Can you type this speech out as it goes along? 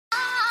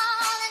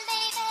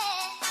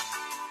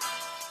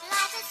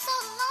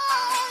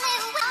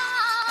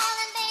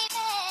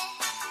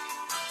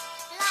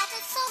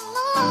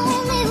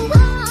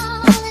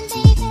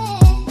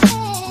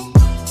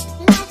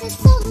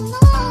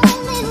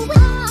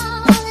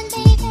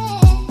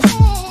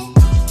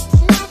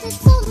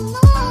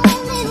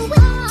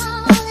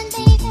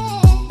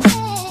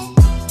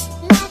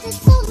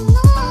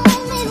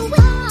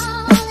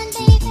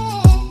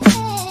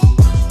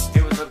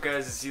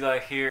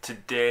here.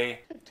 Today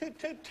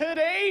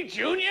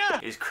Junior,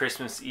 is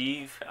Christmas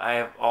Eve. I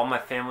have all my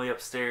family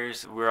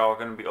upstairs. We're all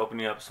going to be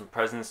opening up some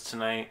presents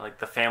tonight, like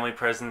the family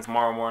presents.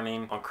 Tomorrow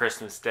morning on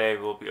Christmas Day,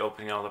 we'll be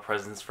opening all the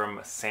presents from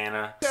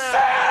Santa.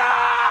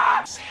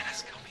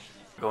 Santa's coming.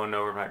 Going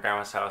over to my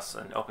grandma's house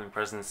and opening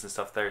presents and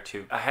stuff there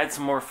too. I had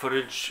some more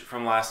footage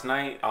from last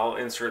night. I'll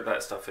insert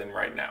that stuff in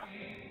right now.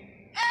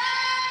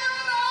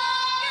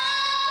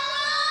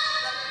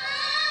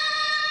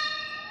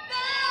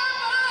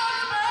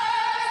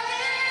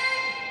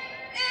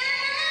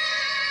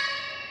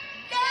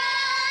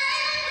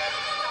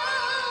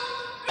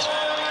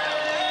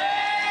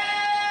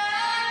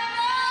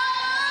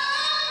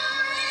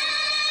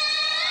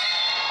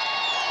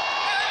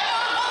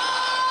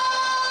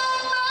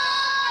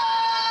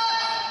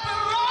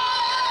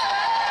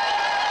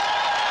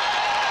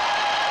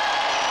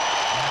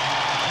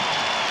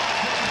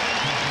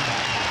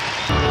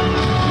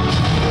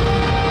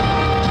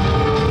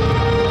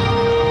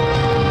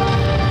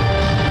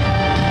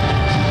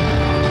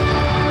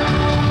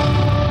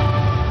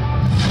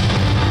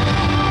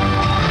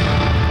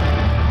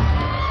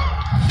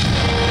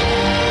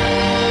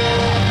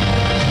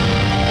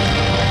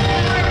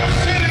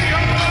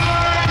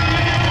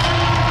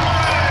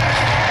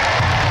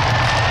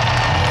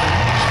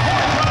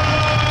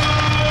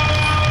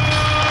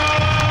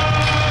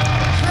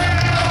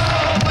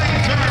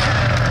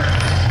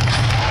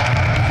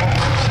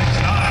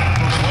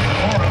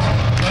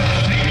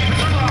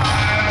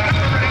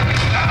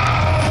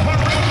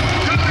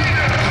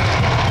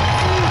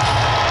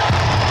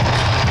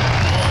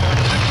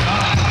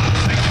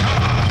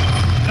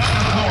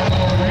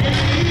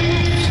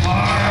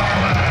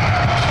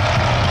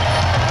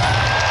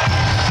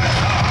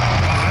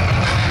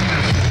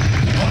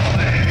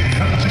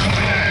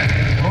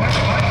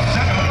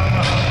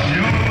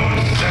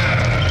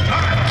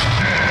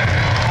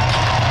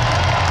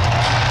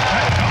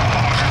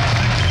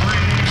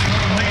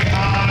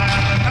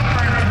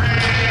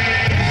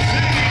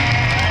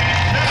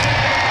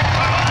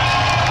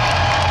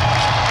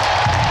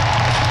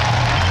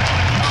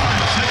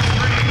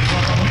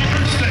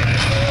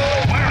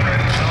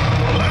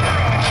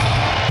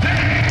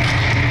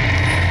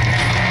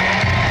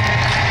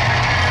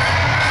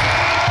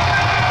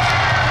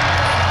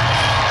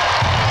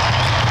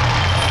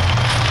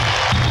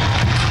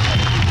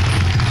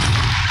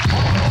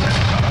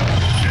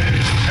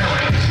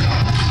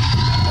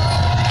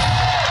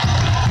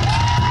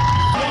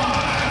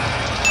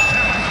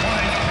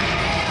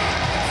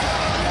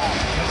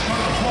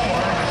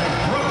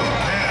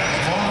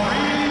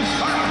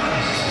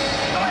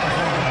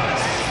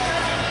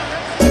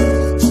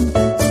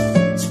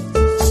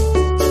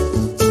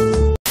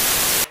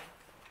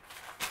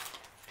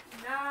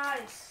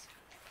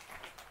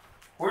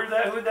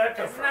 Where'd that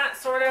come from? Isn't that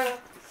sort of...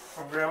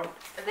 From Grandma?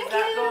 Does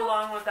that go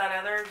along with that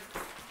other...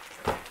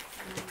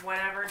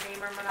 whatever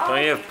game or Monopoly?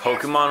 Don't you have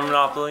Pokemon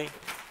Monopoly?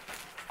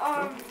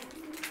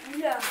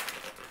 Yeah.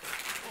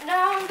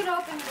 Now I'm gonna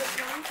open this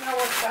one. Now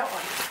what's that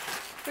one?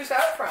 Who's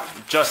that from?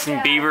 Justin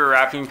Bieber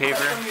wrapping paper.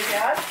 From your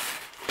dad?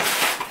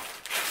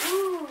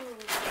 Ooh.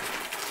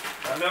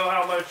 I know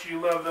how much you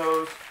love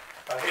those.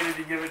 I hated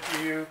to give it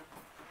to you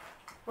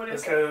What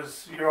is it?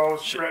 because you're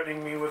always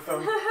threatening me with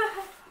them.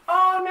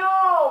 Oh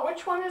no!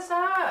 Which one is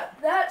that?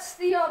 That's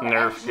the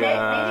Nerf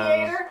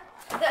Mediator?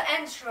 the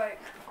end strike.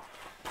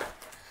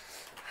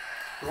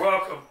 You're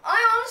welcome. I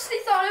honestly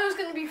thought it was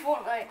gonna be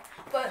Fortnite,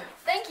 but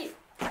thank you.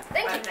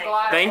 Thank you.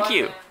 Thank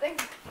you.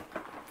 Thank you.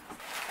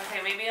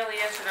 Okay, maybe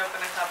Aaliyah should open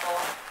a couple.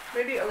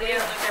 Maybe Aaliyah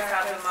and Lucas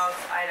have the most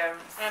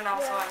items. And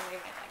also I'm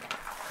giving it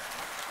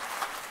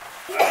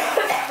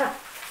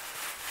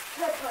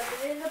Put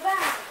it in the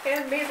bag.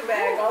 Hand me the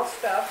bag, all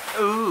stuff.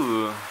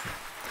 Ooh.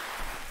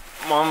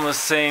 Mom was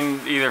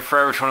saying either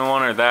Forever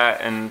 21 or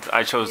that, and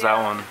I chose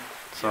that one.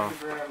 So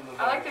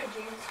I like their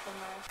jeans from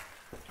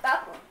there.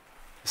 That one.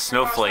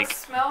 Snowflake. It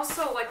smells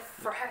so like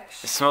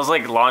fresh. It smells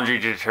like laundry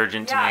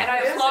detergent to Yeah, me. and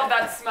I love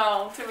that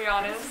smell, to be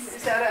honest.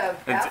 Is that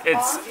a bath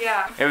It's bomb?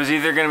 Yeah, it was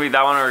either gonna be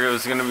that one or it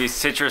was gonna be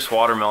citrus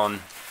watermelon.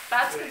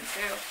 that's good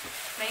too.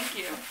 Thank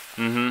you.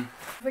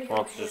 Mm-hmm.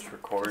 Well, it's just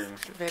recording.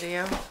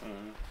 video.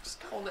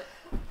 Just hold it.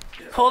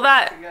 Pull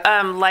that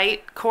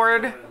light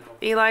cord,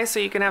 Eli, so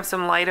you can have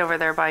some light over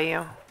there by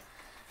you.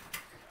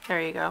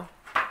 There you go.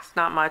 It's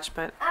not much,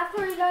 but...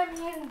 After you're done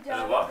eating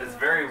done. It's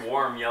very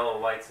warm yellow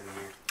lights in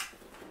here.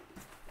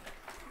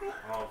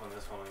 I'll open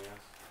this one, I guess.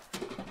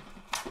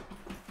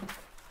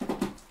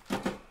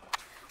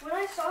 When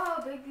I saw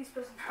how big these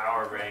presents were,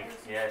 Power bank.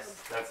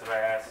 Yes, that's what I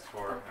asked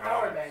for.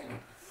 Power bank.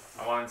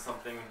 I wanted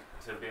something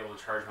to be able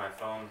to charge my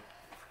phone.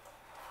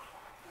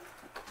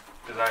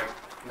 Because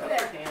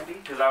That's handy.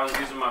 I was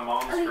using my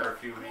mom's for a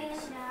few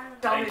weeks.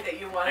 Tell me that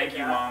you wanted Thank you,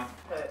 that, Mom.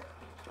 But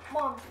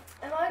Mom,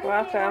 am I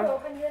gonna be able to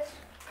open this?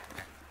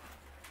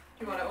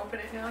 you want to open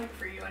it now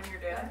for you and your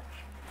dad?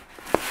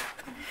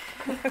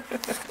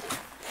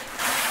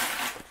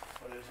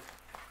 What is it?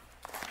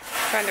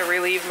 Trying to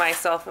relieve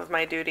myself of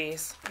my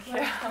duties. Who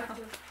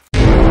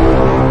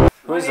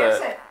is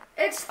that?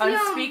 It's the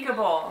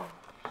Unspeakable.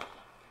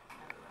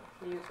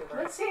 YouTuber.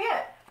 Let's see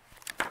it.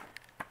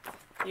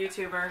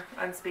 YouTuber,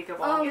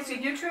 unspeakable. It's a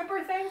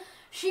YouTuber thing?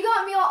 She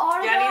got me an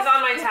autograph. Yeah, and he's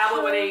on my picture.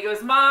 tablet one day. He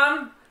goes,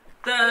 Mom,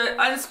 the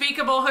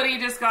unspeakable hoodie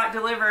just got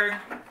delivered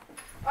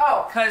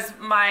Oh. because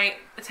my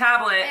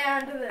tablet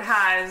And this.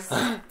 has.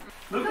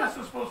 Lucas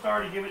was supposed to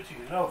already give it to you.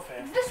 No,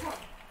 fam. This one.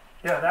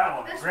 Yeah, that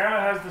one. This Grandma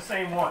has the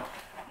same one.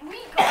 We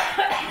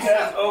got. You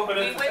guys open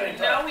We at the same wouldn't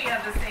know time. we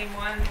had the same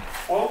one.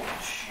 Well,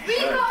 We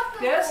got the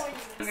This? one.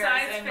 The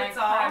size fits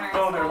all.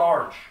 no, they're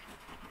large.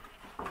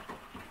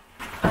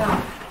 I'm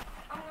gonna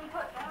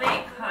put that.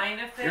 They kind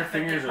of fit. Your but they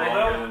fingers are kind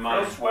longer of- than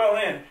mine. They'll swell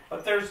in.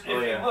 But there's, if Oh,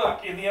 you yeah.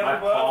 look in the My other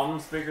glove,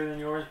 palm's bigger than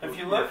yours, but If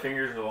you your look-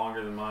 fingers are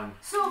longer than mine.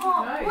 So,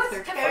 Mom, Nice, what's they're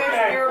the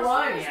cashmere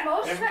lines. Yeah.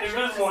 Most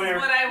invisible sections. here.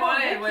 What I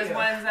wanted was you.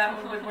 ones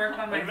that would work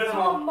on my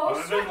Invisible. phone.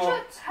 Most Invisible.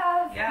 sections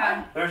have.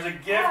 Yeah. There's a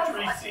gift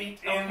receipt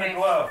in the Okay.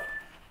 glove.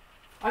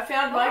 I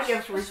found my Most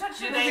gift receipt. sections-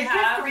 Do There's they a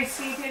have- gift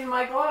receipt in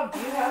my glove. Do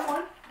you have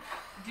one?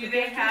 Do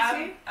they have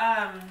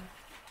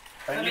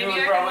So And maybe you would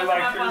I can probably look them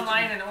like up yours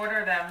online to and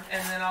order them,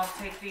 and then I'll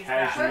take these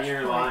back.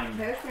 Cashmere line.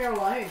 Cashmere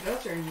lines.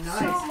 Those are nice.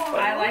 So, Mom,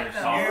 I like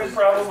They're those. Yours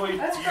probably,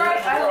 That's yours right,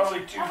 is I- probably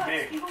too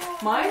big.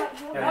 Mine? Yeah,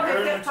 Oh, they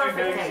yours fit are too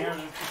big perfectly. and yours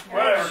is I have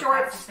whatever.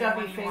 short, That's the stubby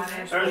one you wanted.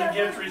 fingers. There's Yeah, a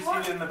gift there's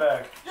receipt in the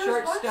back. There's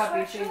Short, one stubby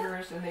section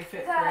fingers, and they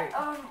fit that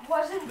great.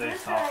 wasn't They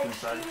this soft that I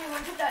inside? extremely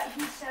wanted that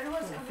he said was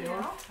Can I coming feel it?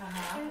 out.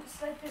 Uh-huh. And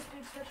it's like this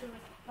big section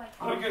with like.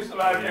 Lucas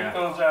and I Yeah. picked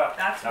those out.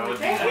 That's That what would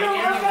be Thank nice. you,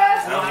 Yeah. Lucas.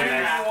 That would be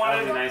Yeah. nice. That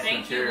would be nice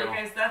Thank you, material.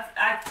 Lucas.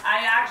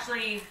 I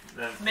actually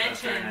That's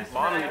mentioned very nice. that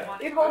I material.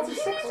 wanted. It holds a She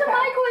six needs a pack.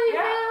 microwave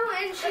Yeah. now,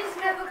 and she's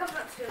never come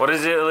upstairs. What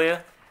is it,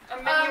 Leah? A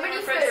mini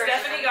mini fridge. refrigerator.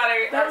 Stephanie got her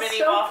That's mini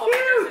so waffle maker,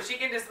 cute. so she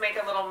can just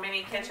make a little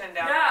mini kitchen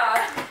down there.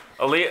 Yeah.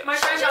 Aaliyah, My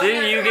friend got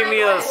didn't me you a give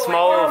me a microwave.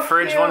 small Oh,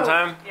 fridge cute. one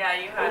time? Yeah,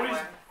 you had Always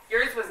one.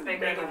 Yours was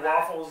bigger Making than that.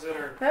 waffles in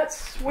her.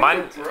 That's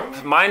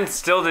sweet. Mine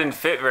still didn't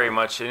fit very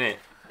much in it.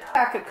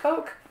 Pack of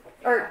Coke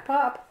or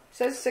pop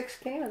says 6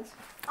 cans.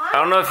 I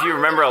don't know if you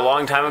remember a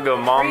long time ago, Are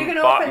you Mom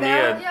gonna bought open me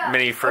that? a Yeah.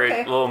 mini fridge,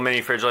 Okay. little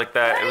mini fridge like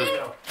that. It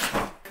was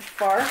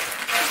Far.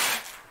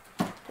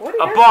 What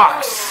a is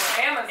box.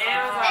 Amazon.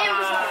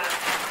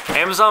 Amazon.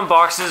 Amazon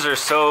boxes are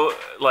so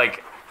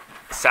like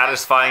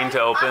satisfying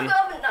to I'm open. gonna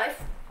have a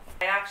knife.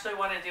 I actually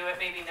want to do it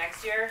maybe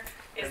next year.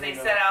 Is Let they me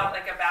know. set out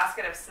like a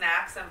basket of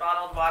snacks and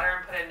bottled water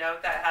and put a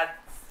note that had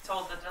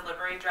told the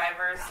delivery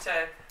drivers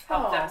to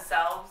help Aw.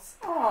 themselves.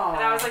 Oh.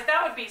 And I was like,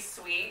 that would be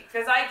sweet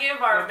because I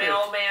give our Okay.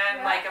 mailman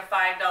Yeah. like a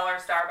 $5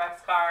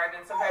 Starbucks card,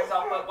 and sometimes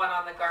I'll put one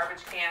on the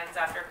garbage cans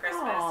after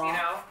Christmas. Aw. You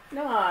know.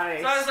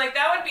 Nice. So I was like,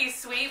 that would be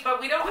sweet, but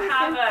we don't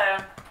have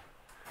a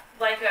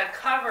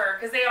cover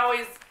because they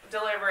always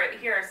deliver it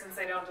here since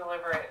they don't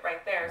deliver it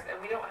right there, and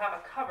we don't have a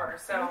cover.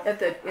 So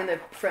in the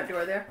front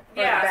door there?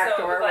 Or yeah, the back so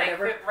door or like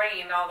whatever? if it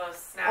rained, all those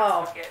snacks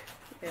Oh. would get.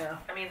 Yeah.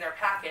 I mean, they're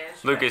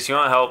packaged. Lucas, you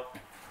want help?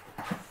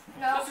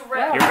 No. Just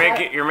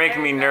red. You're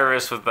making me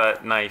nervous with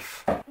that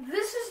knife.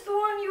 This is the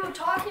one you were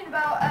talking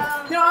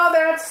about. No,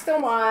 that's the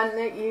one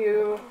that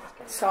you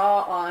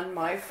saw on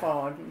my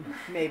phone,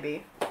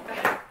 maybe.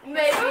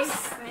 Maybe.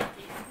 Sneaky.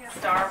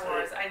 Star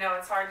Wars. I know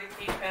it's hard to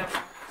keep him.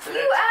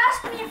 You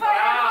asked me if I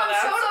Wow, had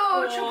Han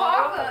Solo that's cool.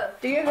 Chewbacca.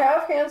 Do you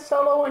have Han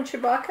Solo and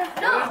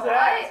Chewbacca? No, What is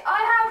that?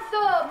 I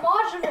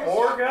have the Modumus.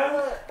 More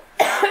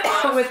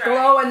guns? With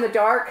glow in the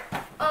dark?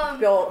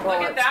 Bill,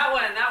 Look at that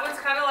one. That one's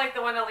kind of like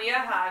the one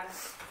Aaliyah had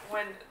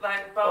when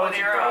like bow Oh, and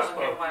it's a arrow was a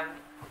crossbow. good one.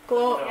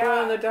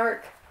 Glow in the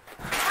dark.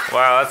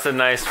 Wow, that's a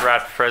nice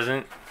wrapped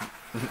present.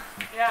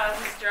 Yeah,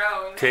 this is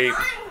drone. Tape.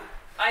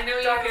 I know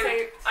you Duct could.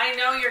 tape. I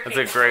know you're. That's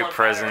a capable great of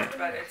present. better,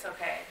 but it's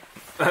okay.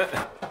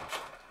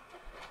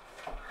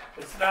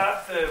 It's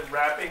not the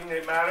wrapping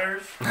that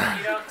matters.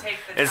 You don't take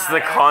the It's time.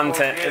 the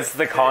content. It's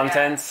the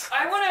contents.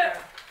 I want to.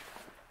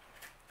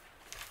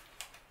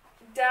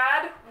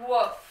 Dad,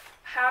 woof.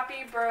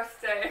 Happy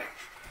birthday.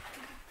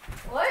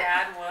 What?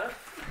 Dad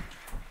Woof.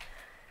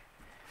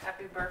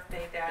 Happy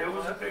birthday, Dad It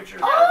was a Woof. picture.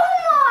 Oh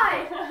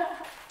my!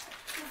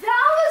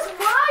 That was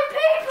my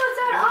paper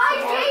that I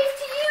gave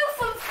to you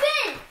from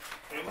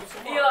Finn. It was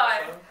some Eli.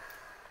 art,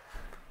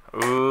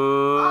 son.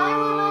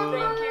 Ooh.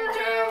 Thank you,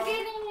 Joe.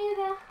 Getting you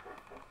that.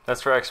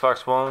 That's for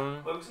Xbox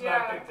One. Lucas and Yeah.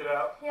 I picked it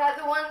out. Yeah,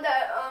 the one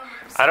that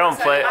I don't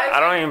play. I've I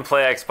don't even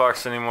play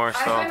Xbox anymore.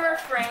 I've been So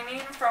refraining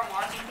from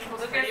watching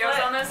people's Look at videos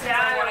that. on this because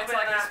Dad, I wanted to open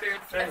like that.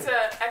 experience. Finn. It's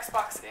a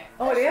Xbox game.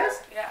 Oh, it is?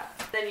 Yeah.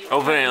 Then you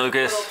Open it, put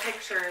Lucas. Little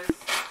pictures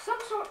some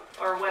sort.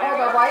 or Oh, whatever.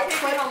 the white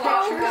Taking flip a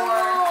lot pictures?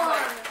 more.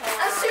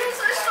 As soon as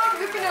I started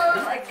looking at it, I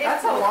was like,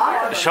 That's a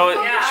lot. show it.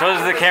 Yeah. Show it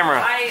to the camera.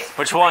 I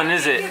Which one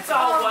is it? It's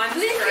all one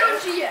Leafeon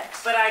strip,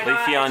 GX. but I got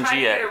Leafeon I tried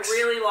to get a GX.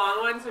 really long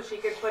one so she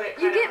could put it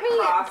You kind get of me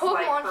across,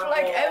 Pokemon for,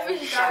 like, the every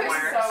whole shirt. That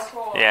square. was so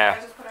cool. Yeah.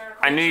 I just put her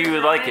I knew you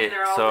would like it.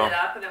 They're all So lit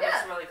up and it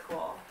Yeah. was really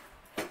cool.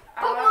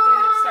 I will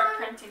have to start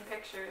printing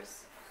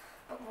pictures.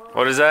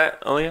 what is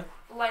that, Aaliyah?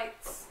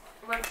 Lights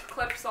with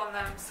clips on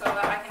them so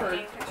that I can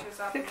hang pictures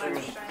up and let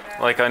you shine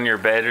out. Like on your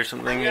bed or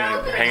something?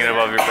 Yeah. You hang it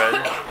above your bed.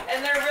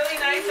 And they're really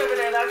nice over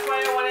there. That's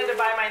why I wanted to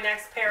buy my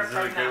next pair Is it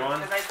a from good them one?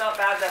 because I felt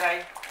bad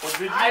that Well,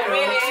 did you I know?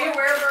 went Did you in.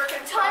 wear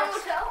Time will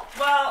Birkenstocks? tell.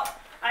 Well,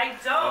 I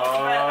don't,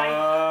 but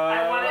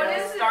I wanted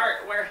to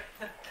start where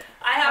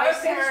I have My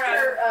a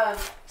pair of.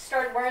 sister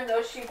started wearing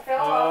those. She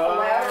fell off a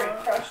ladder and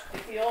crushed the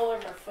heel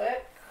of her foot.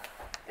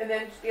 And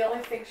then the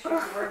only thing she could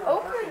wear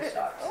was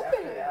Birkenstocks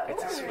after that.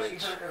 It's a After she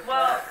switch. hurt her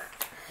Well,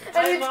 foot.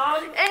 my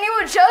mom. And you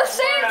were just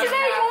saying I've today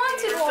you had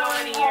wanted for so one.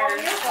 many Oh,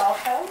 years you're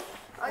welcome.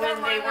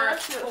 when they were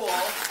at school.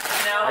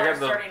 Now I they're got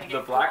the- starting to the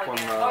get black cool one,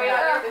 again. though. Oh yeah,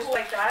 Yeah. they're cool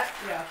like that.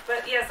 Yeah.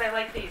 But yes, I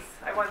like these.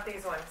 I want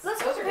these ones.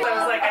 Let's Those are So I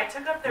was like, I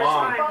took up their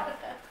Mom. time.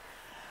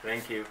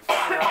 Thank you.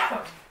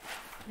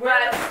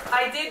 But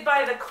I did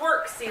buy the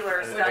cork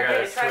sealer I stuff. gotta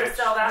Did I try to switch.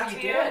 sell that Oh, to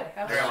you you? did.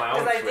 I got my own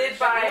Because I Switch. did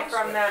buy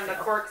from them the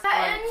cork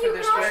And you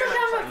can also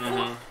download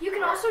Mhm. you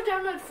can also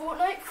download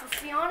Fortnite for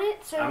free on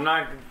it. So I'm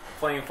not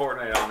playing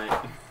Fortnite on it.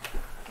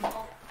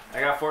 I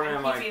got Fortnite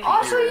on my computer.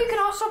 also you can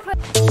also play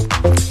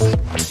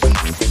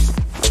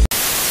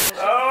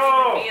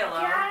Oh! Me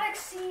alone.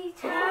 Galaxy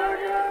Tab.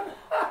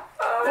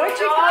 What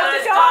you The got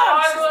the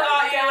dogs dogs?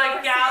 got you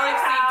like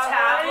Galaxy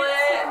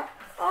tablet.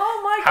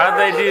 Oh my How'd god.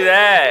 they do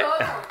that?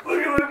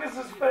 Look at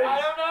Lucas's face.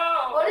 I don't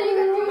know. What are you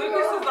gonna do?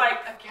 Lucas is like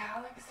a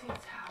Galaxy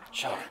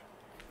tablet.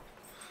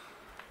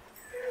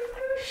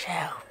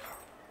 Show.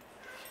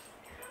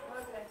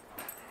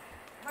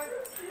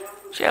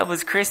 Show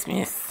was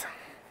Christmas.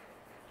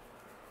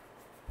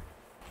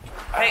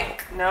 Hey,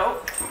 no.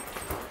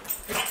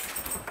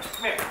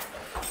 Come here.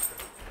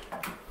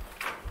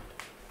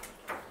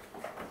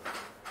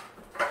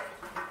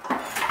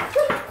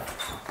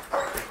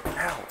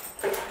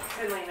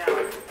 Finley,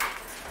 now.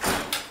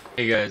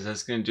 Hey guys,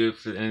 that's gonna do it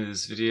for the end of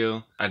this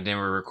video. I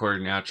never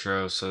recorded an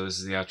outro, so this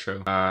is the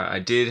outro. I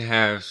did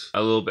have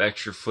a little bit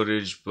extra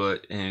footage,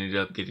 but it ended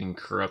up getting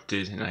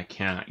corrupted and I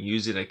cannot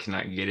use it. I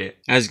cannot get it.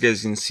 As you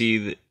guys can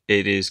see,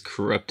 it is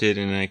corrupted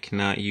and I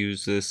cannot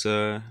use this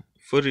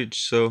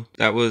footage. So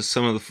that was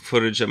some of the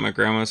footage at my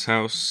grandma's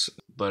house.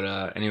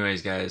 But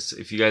anyways guys,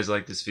 if you guys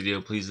like this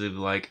video, please leave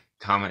a like,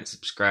 comment,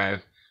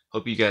 subscribe.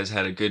 Hope you guys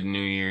had a good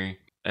New Year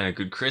and a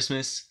good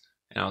Christmas.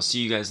 And I'll see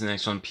you guys in the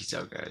next one. Peace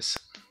out, guys.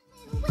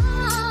 Wow.